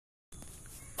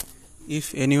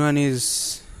If anyone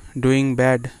is doing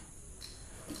bad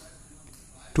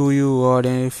to you, or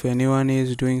if anyone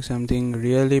is doing something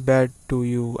really bad to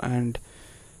you and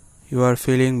you are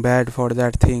feeling bad for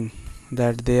that thing,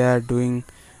 that they are doing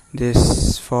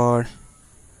this for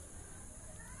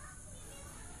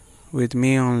with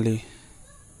me only,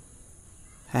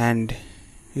 and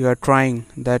you are trying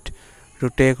that to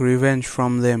take revenge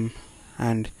from them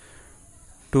and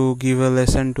to give a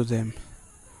lesson to them,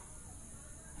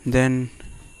 then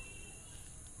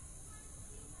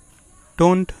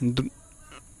don't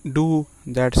do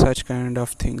that such kind of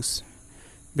things.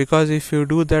 Because if you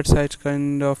do that such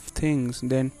kind of things,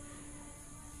 then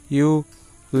you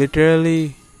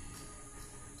literally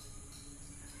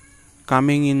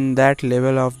coming in that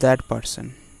level of that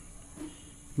person.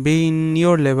 Be in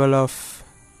your level of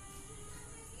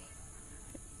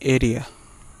area.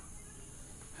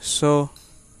 So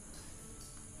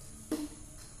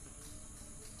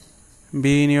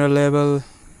be in your level,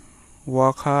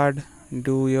 work hard,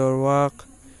 do your work,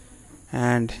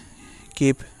 and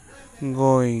keep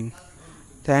going.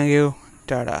 Thank you.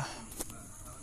 Tada.